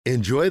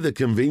Enjoy the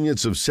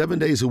convenience of 7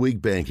 days a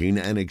week banking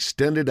and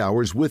extended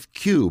hours with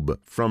Cube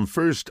from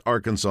First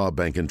Arkansas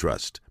Bank and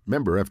Trust.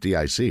 Member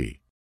FDIC.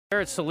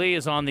 Barrett Sallee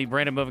is on the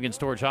Brandon Moving and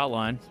Storage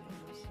Hotline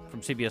from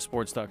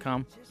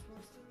CBSSports.com.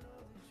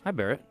 Hi,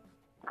 Barrett.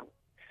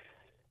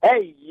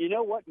 Hey, you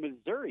know what?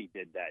 Missouri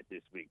did that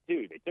this week,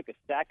 too. They took a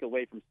sack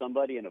away from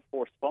somebody and a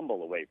forced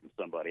fumble away from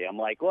somebody. I'm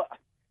like, well,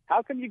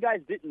 how come you guys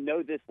didn't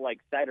know this, like,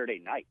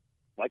 Saturday night?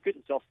 Why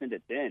couldn't y'all send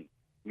it then?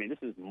 I mean, this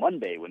is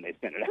Monday when they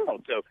sent it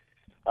out. So,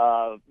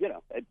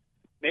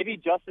 maybe,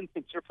 Justin,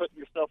 since you're putting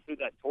yourself through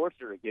that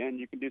torture again,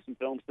 you can do some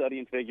film study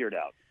and figure it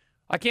out.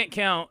 I can't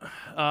count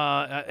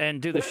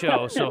and do the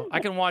show, so I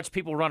can watch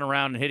people run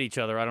around and hit each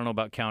other. I don't know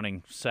about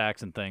counting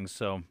sacks and things,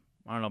 so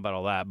I don't know about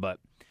all that. But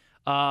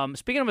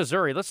speaking of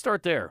Missouri, let's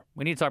start there.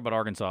 We need to talk about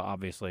Arkansas,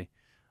 obviously.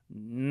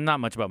 Not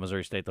much about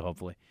Missouri State, though,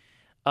 hopefully.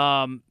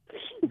 Brian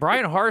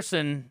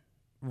Harsin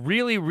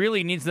really,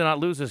 really needs to not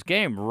lose this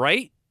game,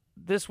 right,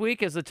 this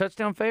week as the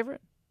touchdown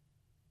favorite?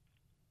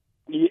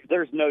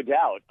 There's no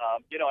doubt.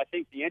 I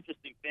think the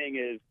interesting thing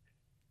is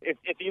if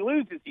he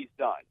loses, he's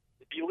done.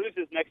 If he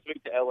loses next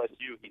week to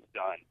LSU, he's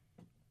done.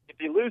 If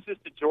he loses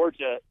to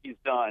Georgia, he's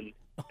done.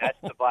 That's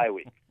the bye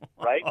week,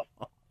 right?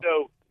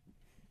 So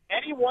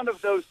any one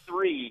of those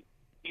three,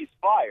 he's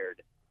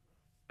fired.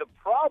 The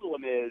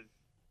problem is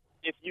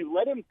if you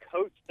let him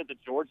coach to the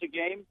Georgia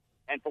game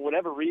and for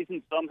whatever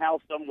reason, somehow,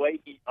 some way,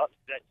 he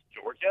upsets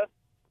Georgia,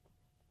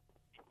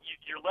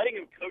 you're letting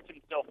him coach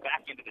himself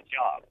back into the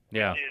job.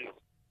 Yeah. Which is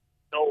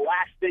the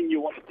last thing you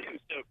want to do.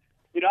 So,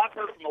 I've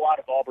heard from a lot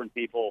of Auburn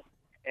people,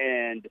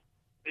 and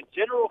the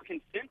general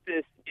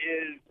consensus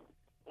is,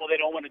 well, they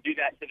don't want to do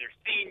that to their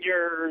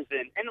seniors.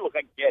 And look,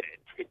 I get it.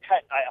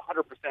 I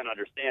 100%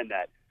 understand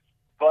that.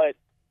 But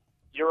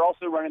you're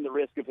also running the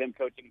risk of him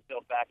coaching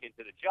himself back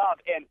into the job.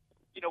 And,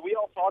 we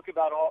all talk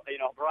about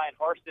Brian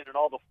Harsin and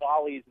all the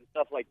follies and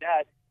stuff like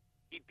that.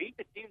 He beat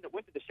the team that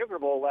went to the Sugar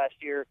Bowl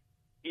last year.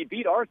 He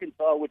beat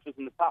Arkansas, which was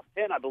in the top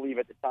 10, I believe,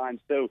 at the time.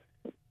 So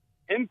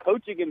him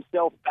coaching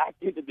himself back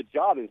into the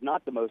job is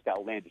not the most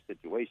outlandish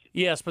situation.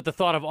 Yes, but the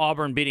thought of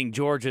Auburn beating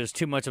Georgia is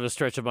too much of a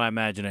stretch of my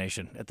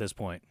imagination at this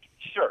point.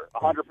 Sure,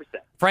 100%.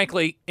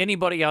 Frankly,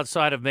 anybody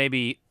outside of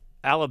maybe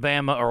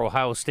Alabama or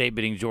Ohio State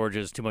beating Georgia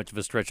is too much of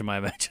a stretch of my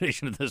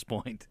imagination at this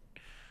point.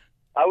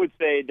 I would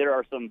say there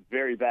are some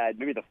very bad.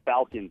 Maybe the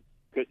Falcons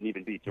couldn't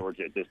even beat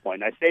Georgia at this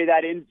point. And I say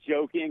that in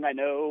joking. I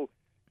know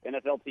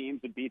NFL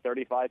teams would be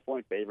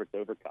 35-point favorites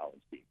over college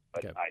teams,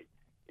 but okay.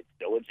 It's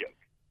still a joke.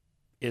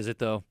 Is it,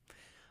 though?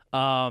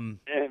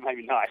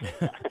 Maybe not.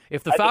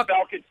 If the As a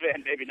Falcons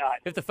fan, maybe not.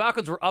 If the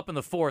Falcons were up in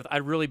the fourth,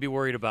 I'd really be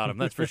worried about them.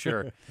 That's for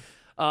sure.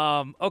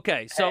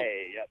 Okay, so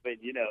but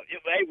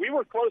we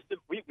were close to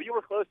we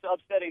were close to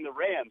upsetting the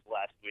Rams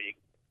last week,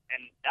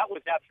 and that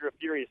was after a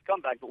furious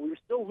comeback. But we were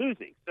still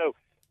losing, so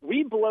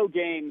we blow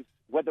games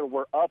whether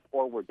we're up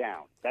or we're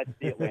down. That's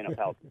the Atlanta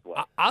Falcons way.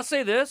 I'll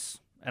say this,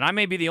 and I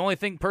may be the only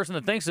person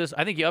that thinks this.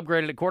 I think you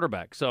upgraded at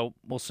quarterback, so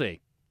we'll see.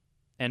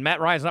 And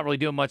Matt Ryan's not really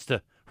doing much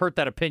to hurt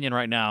that opinion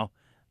right now.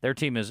 Their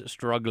team is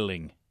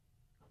struggling,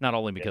 not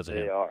only because of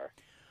him. They are.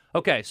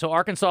 Okay, so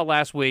Arkansas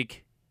last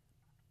week,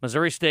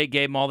 Missouri State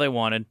gave them all they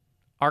wanted.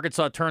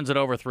 Arkansas turns it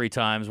over 3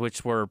 times,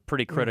 which were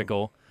pretty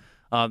critical.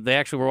 They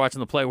actually were watching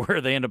the play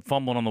where they ended up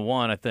fumbling on the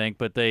one, I think,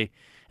 but they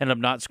ended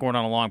up not scoring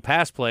on a long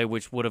pass play,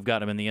 which would have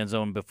gotten them in the end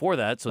zone before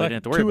that, so they didn't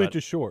have to worry about it. 2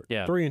 inches short.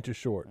 Yeah. 3 inches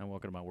short. And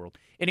welcome to my world.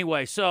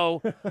 Anyway,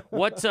 so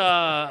what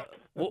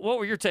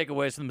were your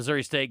takeaways from the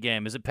Missouri State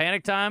game? Is it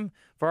panic time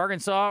for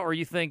Arkansas, or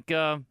you think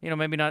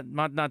maybe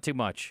not too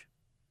much?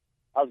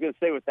 I was going to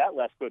say with that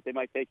last quote, they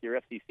might take your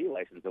FCC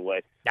license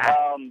away.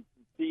 I'd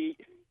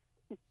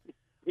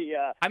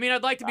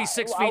like to be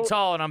 6 feet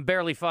tall, and I'm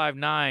barely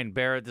 5'9",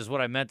 Barrett, is what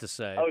I meant to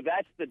say. Oh,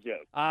 that's the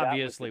joke.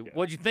 Obviously.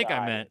 What'd you think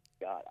I meant?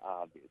 God,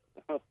 obvious.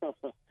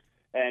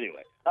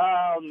 Anyway.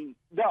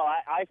 No,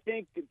 I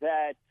think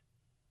that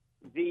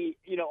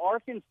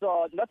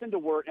Arkansas,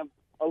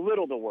 a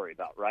little to worry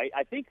about, right?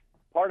 I think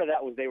part of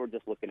that was they were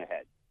just looking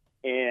ahead.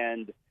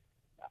 And,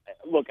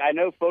 look, I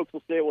know folks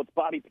will say, well, it's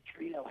Bobby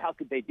Petrino. How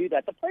could they do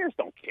that? The players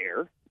don't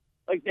care.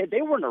 Like,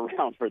 they weren't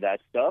around for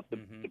that stuff. The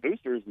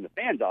boosters and the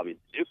fans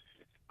obviously do.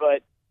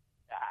 But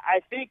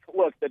I think,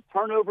 look, the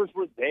turnovers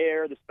were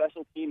there. The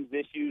special teams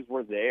issues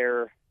were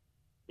there.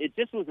 It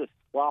just was a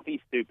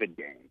sloppy, stupid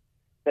game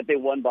that they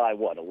won by,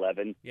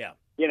 11? Yeah.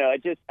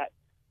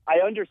 I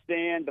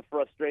understand the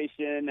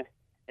frustration,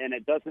 and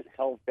it doesn't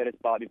help that it's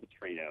Bobby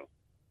Petrino.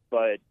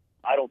 But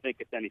I don't think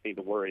it's anything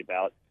to worry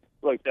about.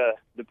 Look, the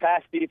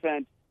pass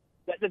defense,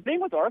 the thing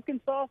with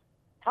Arkansas,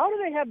 how do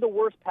they have the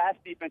worst pass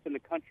defense in the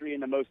country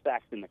and the most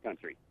sacks in the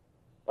country?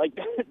 Like,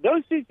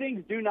 those two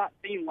things do not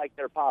seem like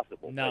they're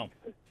possible. No.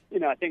 But,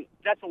 I think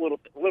that's a little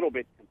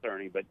bit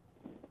concerning, but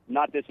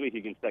not this week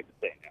against Texas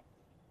A&M.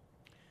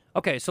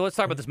 Okay, so let's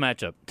talk about this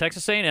matchup.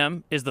 Texas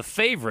A&M is the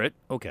favorite,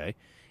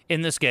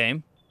 in this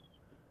game.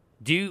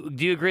 Do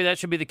you agree that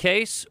should be the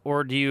case,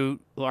 or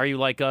are you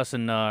like us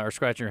and are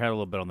scratching your head a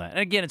little bit on that? And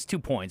again, it's 2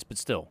 points, but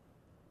still.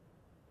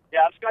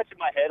 Yeah, I'm scratching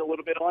my head a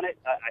little bit on it.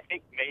 I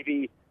think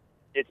maybe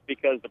it's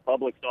because the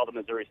public saw the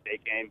Missouri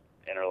State game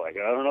and are like,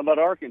 I don't know about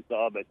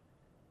Arkansas, but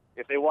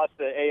if they watch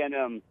the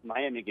A&M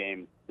Miami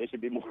game, they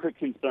should be more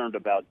concerned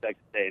about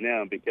Texas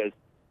A&M because,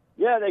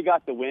 yeah, they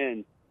got the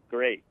win.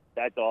 Great.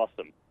 That's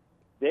awesome.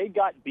 They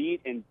got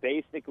beat in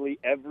basically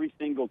every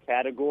single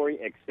category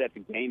except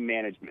game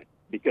management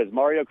because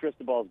Mario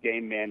Cristobal's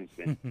game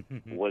management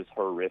was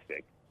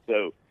horrific.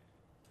 So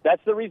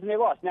that's the reason they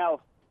lost. Now,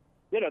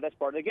 that's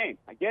part of the game.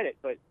 I get it,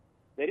 but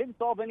they didn't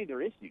solve any of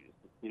their issues.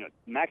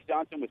 Max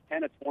Johnson was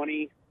 10 of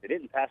 20. They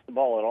didn't pass the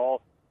ball at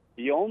all.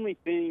 The only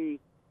thing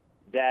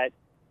that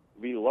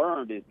we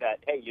learned is that,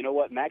 hey, you know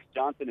what? Max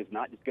Johnson is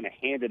not just going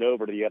to hand it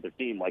over to the other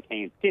team like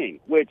Haynes King,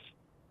 which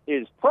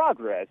is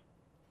progress,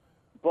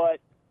 but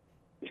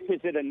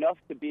is it enough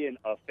to be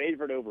a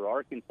favorite over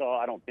Arkansas?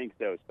 I don't think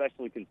so,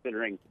 especially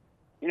considering,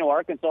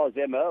 Arkansas's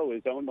MO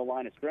is own the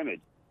line of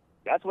scrimmage.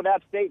 That's what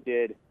App State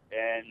did,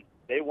 and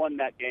they won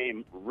that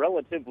game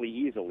relatively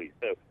easily.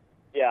 So,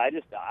 yeah,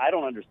 I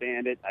don't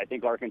understand it. I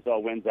think Arkansas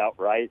wins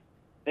outright.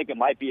 I think it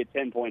might be a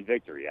 10-point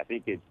victory. I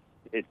think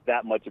it's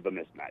that much of a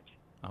mismatch.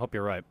 I hope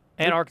you're right.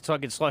 And Arkansas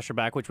gets Slusher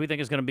back, which we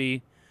think is going to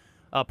be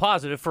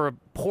positive for a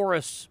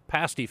porous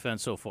pass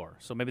defense so far.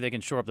 So maybe they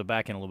can shore up the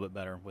back end a little bit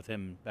better with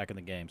him back in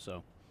the game.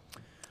 So,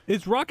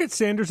 is Rocket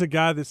Sanders a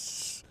guy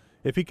that's,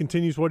 if he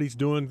continues what he's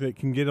doing, that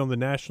can get on the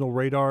national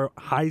radar?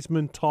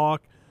 Heisman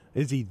talk,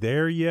 is he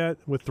there yet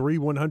with 3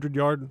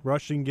 100-yard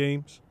rushing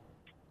games?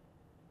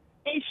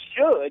 He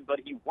should, but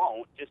he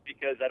won't, just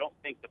because I don't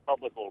think the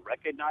public will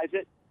recognize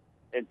it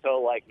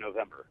until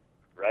November,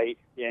 right?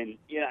 And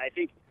I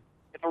think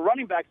if a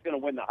running back's going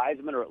to win the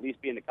Heisman or at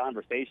least be in the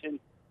conversation,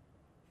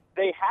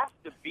 they have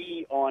to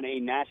be on a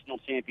national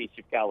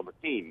championship caliber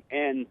team.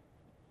 And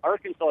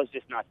Arkansas is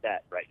just not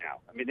that right now.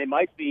 I mean, they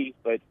might be,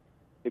 but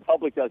the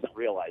public doesn't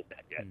realize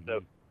that yet. Mm-hmm.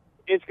 So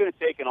it's going to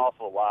take an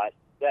awful lot.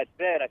 That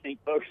said, I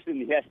think folks in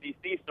the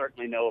SEC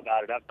certainly know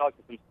about it. I've talked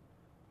to some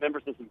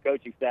members of some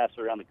coaching staffs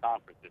around the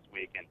conference this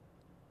week, and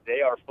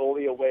they are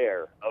fully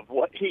aware of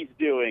what he's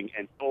doing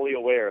and fully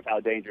aware of how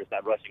dangerous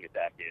that rushing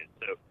attack is.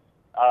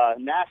 So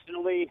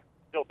nationally,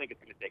 still think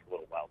it's going to take a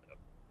little while, though.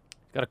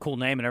 Got a cool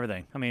name and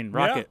everything. I mean,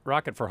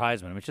 Rocket for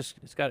Heisman. I mean,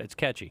 it's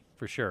catchy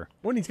for sure.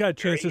 When he's got a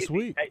chance this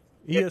week,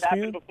 it's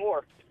happened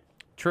before.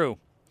 True.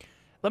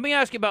 Let me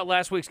ask you about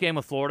last week's game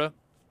with Florida.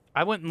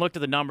 I went and looked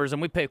at the numbers,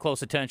 and we pay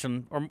closer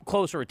attention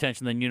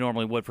than you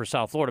normally would for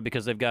South Florida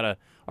because they've got a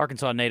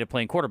Arkansas native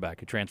playing quarterback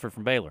who transferred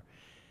from Baylor.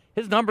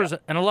 His numbers,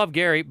 and I love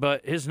Gary,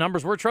 but his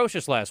numbers were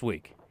atrocious last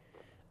week,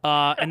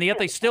 and yet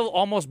they still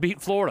almost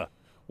beat Florida.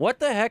 What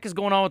the heck is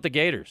going on with the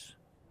Gators?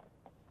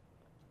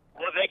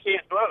 Well, they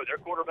can't throw. Their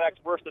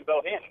quarterback's worse than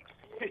Bohannon.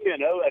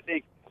 I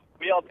think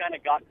we all kind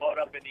of got caught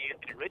up in the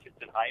Anthony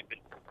Richardson hype, and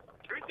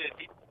the truth is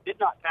he did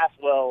not pass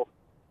well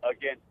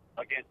against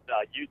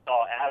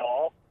Utah at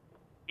all.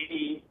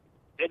 He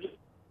didn't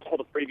hold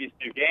the previous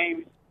 2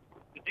 games.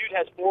 The dude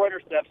has 4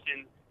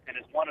 interceptions and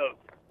is one of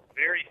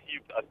very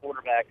few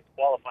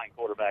qualifying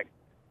quarterbacks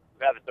who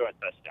haven't thrown a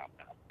touchdown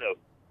pass. So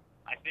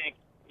I think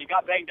he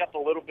got banged up a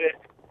little bit.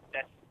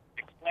 That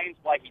explains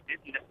why he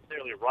didn't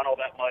necessarily run all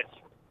that much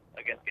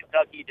against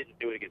Kentucky. He didn't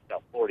do it against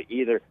South Florida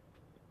either.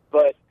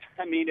 But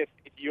I mean, if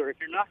you're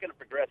not going to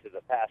progress as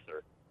a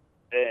passer,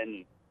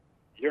 then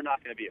you're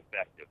not going to be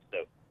effective.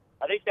 So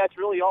I think that's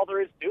really all there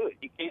is to it.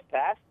 He can't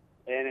pass.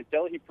 And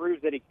until he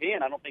proves that he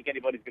can, I don't think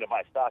anybody's going to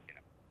buy stock in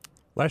him.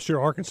 Last year,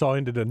 Arkansas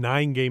ended a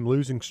 9-game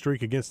losing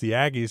streak against the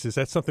Aggies. Is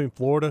that something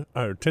Florida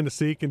or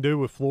Tennessee can do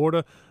with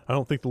Florida? I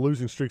don't think the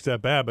losing streak's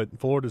that bad, but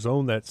Florida's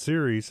owned that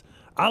series.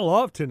 I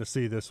love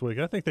Tennessee this week.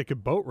 I think they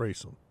could boat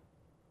race them.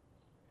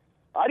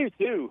 I do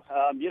too.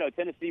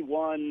 Tennessee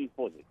won,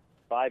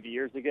 5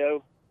 years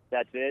ago?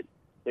 That's it.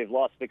 They've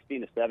lost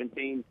 16 to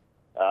 17.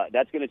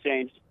 That's going to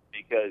change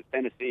because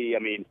Tennessee,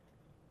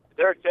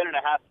 they're a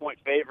 10.5-point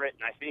favorite,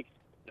 and I think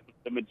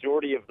the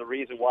majority of the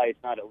reason why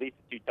it's not at least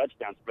a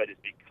 2-touchdown spread is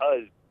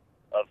because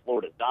of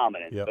Florida's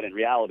dominance. Yep. But in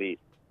reality,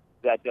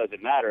 that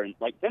doesn't matter. And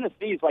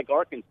Tennessee's like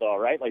Arkansas,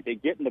 right? They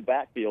get in the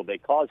backfield, they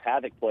cause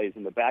havoc plays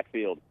in the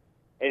backfield,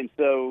 and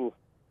so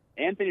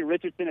Anthony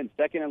Richardson in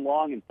 2nd and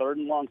long and 3rd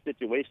and long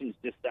situations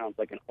just sounds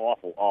like an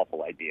awful,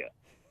 awful idea.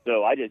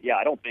 So I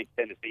don't think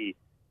Tennessee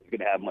is going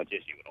to have much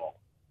issue at all.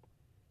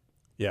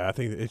 Yeah, I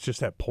think it's just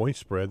that point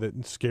spread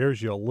that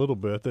scares you a little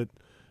bit.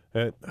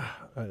 I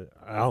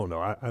don't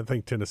know. I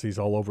think Tennessee's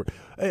all over.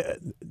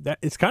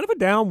 It's kind of a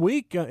down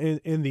week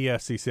in the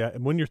SEC.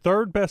 When your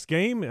 3rd best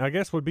game, I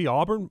guess, would be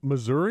Auburn,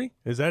 Missouri.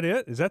 Is that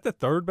it? Is that the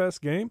 3rd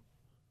best game?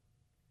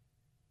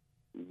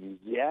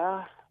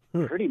 Yeah,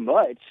 pretty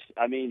much.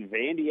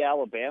 Vandy,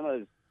 Alabama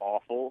is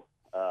awful.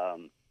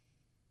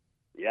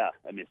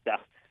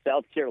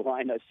 South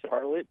Carolina,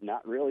 Charlotte,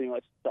 not really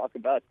much to talk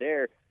about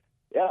there.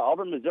 Yeah,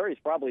 Auburn, Missouri is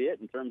probably it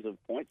in terms of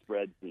point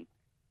spreads. And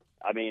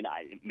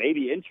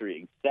maybe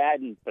intrigue, sad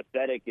and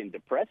pathetic and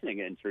depressing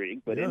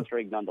intrigue, but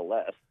intrigue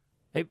nonetheless.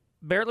 Hey,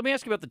 Barrett, let me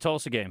ask you about the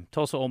Tulsa game,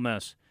 Tulsa-Ole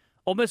Miss.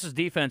 Ole Miss's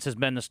defense has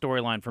been the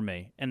storyline for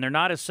me, and they're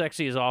not as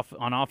sexy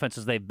on offense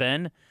as they've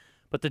been,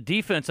 but the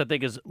defense, I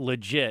think, is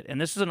legit.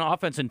 And this is an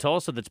offense in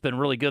Tulsa that's been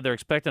really good. They're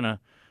expecting a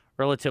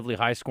relatively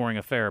high-scoring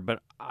affair.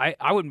 But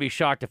I wouldn't be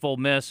shocked if Ole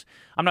Miss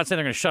 – I'm not saying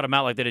they're going to shut them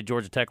out like they did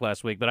Georgia Tech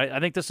last week, but I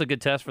think this is a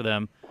good test for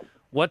them.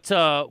 What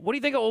do you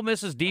think of Ole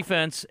Miss's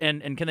defense,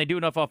 and can they do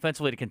enough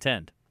offensively to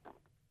contend?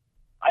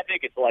 I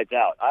think it's lights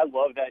out. I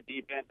love that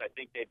defense. I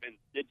think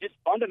they're just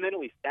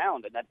fundamentally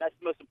sound, and that's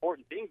the most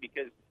important thing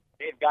because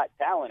they've got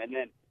talent. And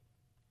then,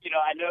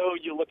 I know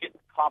you look at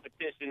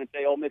competition and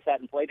say Ole Miss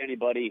hadn't played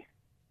anybody.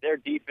 Their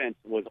defense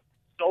was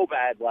so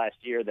bad last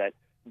year that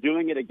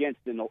doing it against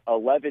an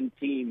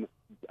 11-team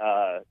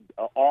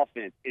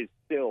offense is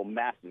still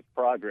massive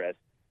progress.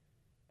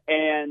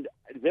 And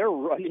their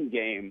running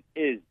game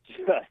is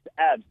just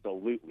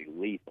absolutely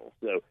lethal.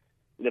 So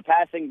the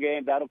passing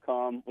game, that'll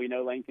come. We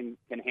know Lane can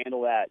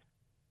handle that.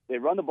 They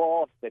run the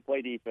ball, they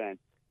play defense.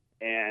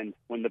 And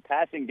when the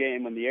passing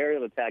game, when the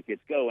aerial attack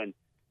gets going,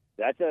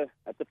 that's a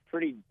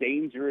pretty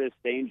dangerous,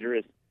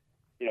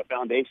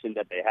 foundation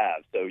that they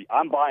have. So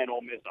I'm buying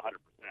Ole Miss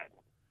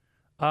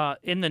 100%.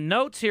 In the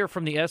notes here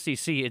from the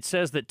SEC, it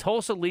says that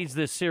Tulsa leads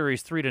this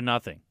series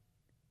 3-0.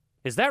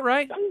 Is that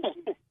right? I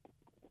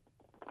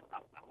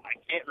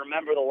can't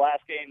remember the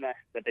last game that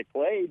they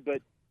played,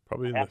 but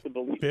probably in the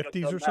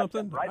 50s or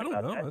something. Right, I don't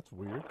know. That's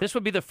weird. This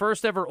would be the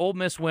first ever Ole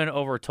Miss win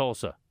over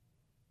Tulsa.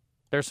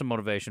 There's some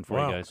motivation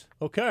for you guys.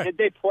 Okay. Did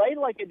they play in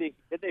the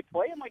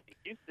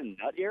Houston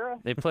Nut era?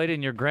 They played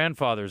in your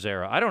grandfather's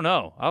era. I don't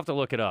know. I'll have to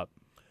look it up.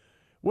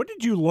 What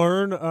did you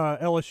learn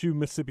LSU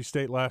Mississippi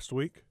State last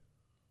week?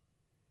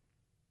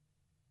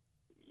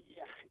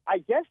 Yeah, I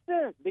guess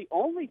the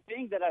only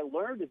thing that I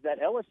learned is that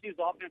LSU's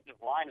offensive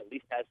line at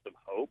least has some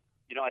hope.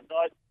 I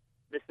thought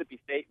Mississippi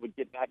State would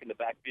get back in the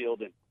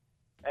backfield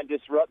and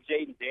disrupt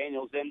Jaden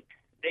Daniels, and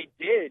they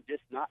did,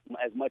 just not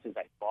as much as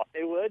I thought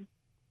they would.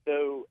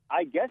 So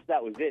I guess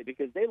that was it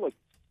because they looked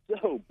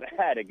so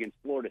bad against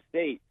Florida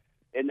State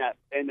in that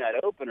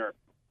opener,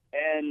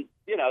 and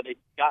they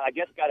got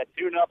a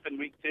tune-up in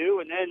week 2,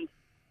 and then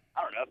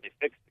I don't know if they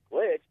fixed the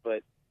glitch,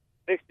 but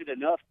fixed it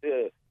enough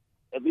to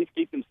at least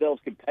keep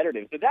themselves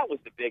competitive. So that was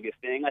the biggest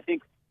thing. I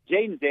think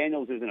Jaden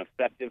Daniels is an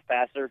effective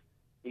passer.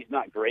 He's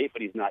not great,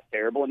 but he's not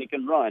terrible, and he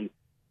can run.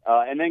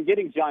 And then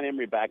getting John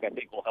Emery back, I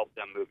think, will help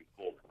them moving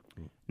forward.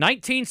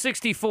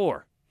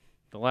 1964,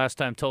 the last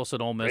time Tulsa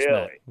and Ole Miss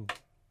met.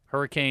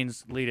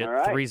 Hurricanes lead it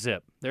 3-0.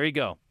 There you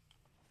go.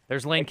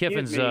 There's Lane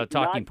Kiffin's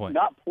talking point.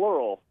 Not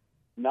plural.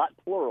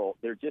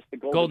 They're just the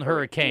Golden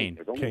Hurricane.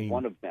 There's only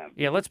one of them.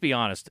 Yeah, let's be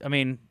honest. I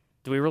mean,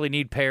 do we really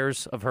need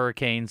pairs of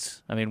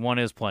Hurricanes? I mean, one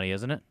is plenty,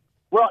 isn't it?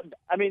 Well,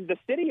 I mean, the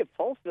city of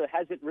Tulsa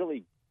hasn't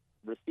really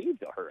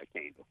received a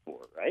hurricane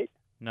before, right?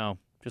 No,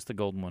 just the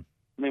golden one.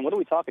 I mean, what are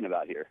we talking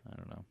about here? I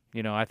don't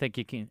know. I think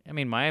you can. I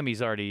mean,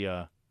 Miami's already.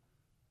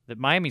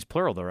 Miami's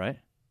plural, though, right?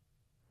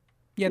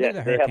 Yeah, they're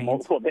the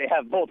Hurricanes. They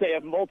have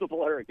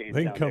multiple hurricanes.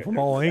 They can come from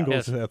all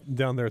angles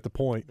down there at the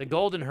point. The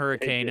Golden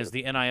Hurricane is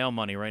the NIL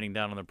money raining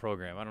down on the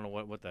program. I don't know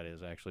what that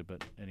is actually,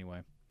 but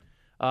anyway.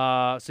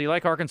 So you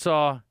like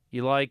Arkansas?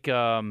 You like?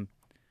 How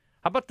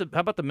about the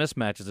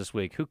mismatches this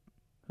week? Who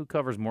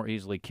covers more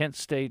easily? Kent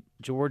State,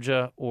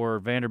 Georgia, or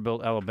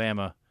Vanderbilt,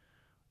 Alabama?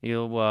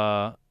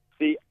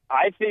 See,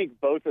 I think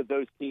both of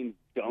those teams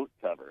don't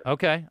cover.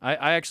 Okay,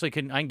 I actually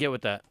can get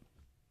with that.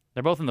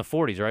 They're both in the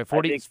 40s, right?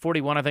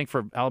 41, I think,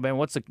 for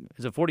Alabama. Is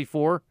it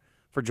 44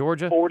 for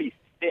Georgia?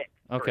 46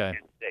 okay. for Kent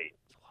State.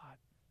 That's a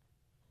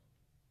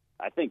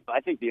lot.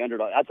 I think the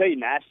underdog. I'll tell you,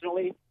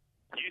 nationally,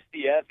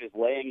 UCF is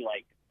laying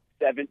like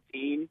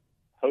 17,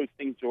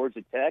 hosting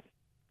Georgia Tech.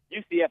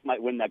 UCF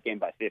might win that game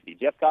by 50.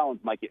 Jeff Collins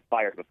might get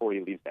fired before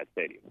he leaves that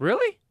stadium.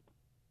 Really?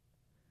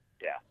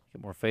 Yeah.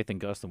 Get more faith in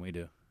Gus than we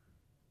do.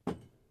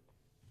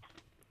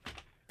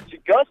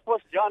 Gus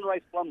plus John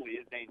Rice Plumlee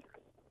is dangerous.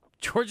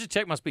 Georgia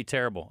Tech must be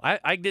terrible.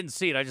 I didn't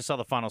see it. I just saw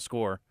the final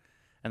score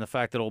and the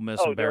fact that Ole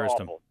Miss embarrassed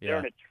them. They're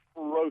an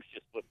atrocious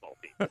football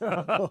team.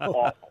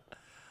 Awful.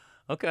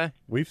 Okay.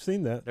 We've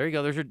seen that. There you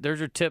go. There's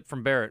your tip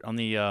from Barrett on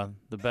the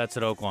bets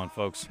at Oaklawn,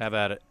 folks. Have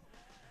at it.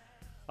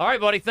 All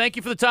right, buddy. Thank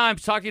you for the time.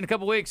 Talk to you in a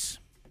couple weeks.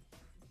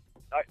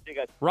 All right, see you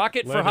guys.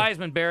 Rocket for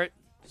Heisman, Barrett.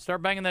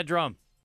 Start banging that drum.